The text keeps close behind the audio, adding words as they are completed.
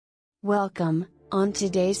Welcome. On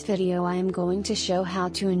today's video I am going to show how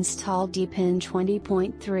to install Deepin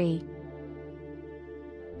 20.3.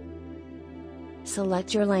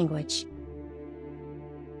 Select your language.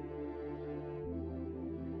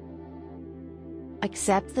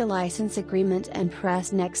 Accept the license agreement and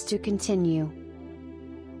press Next to continue.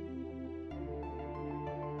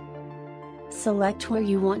 Select where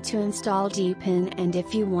you want to install Deepin, and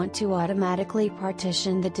if you want to automatically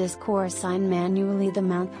partition the disk or assign manually the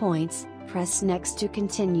mount points, press Next to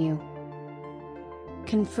continue.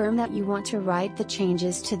 Confirm that you want to write the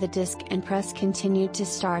changes to the disk and press Continue to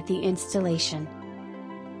start the installation.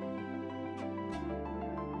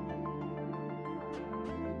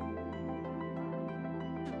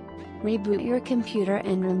 Reboot your computer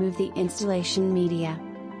and remove the installation media.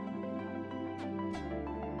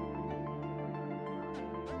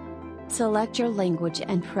 Select your language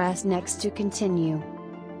and press Next to continue.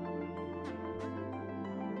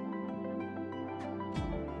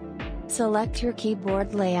 Select your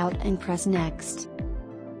keyboard layout and press Next.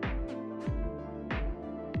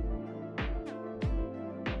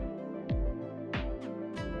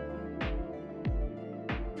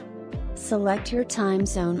 Select your time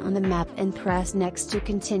zone on the map and press Next to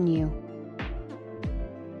continue.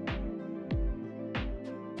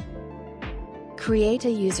 Create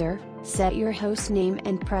a user, set your host name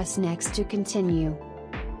and press Next to continue.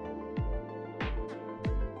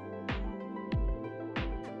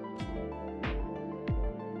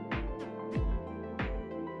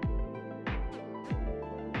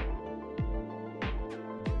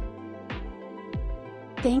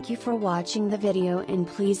 Thank you for watching the video, and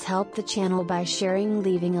please help the channel by sharing,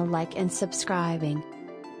 leaving a like and subscribing.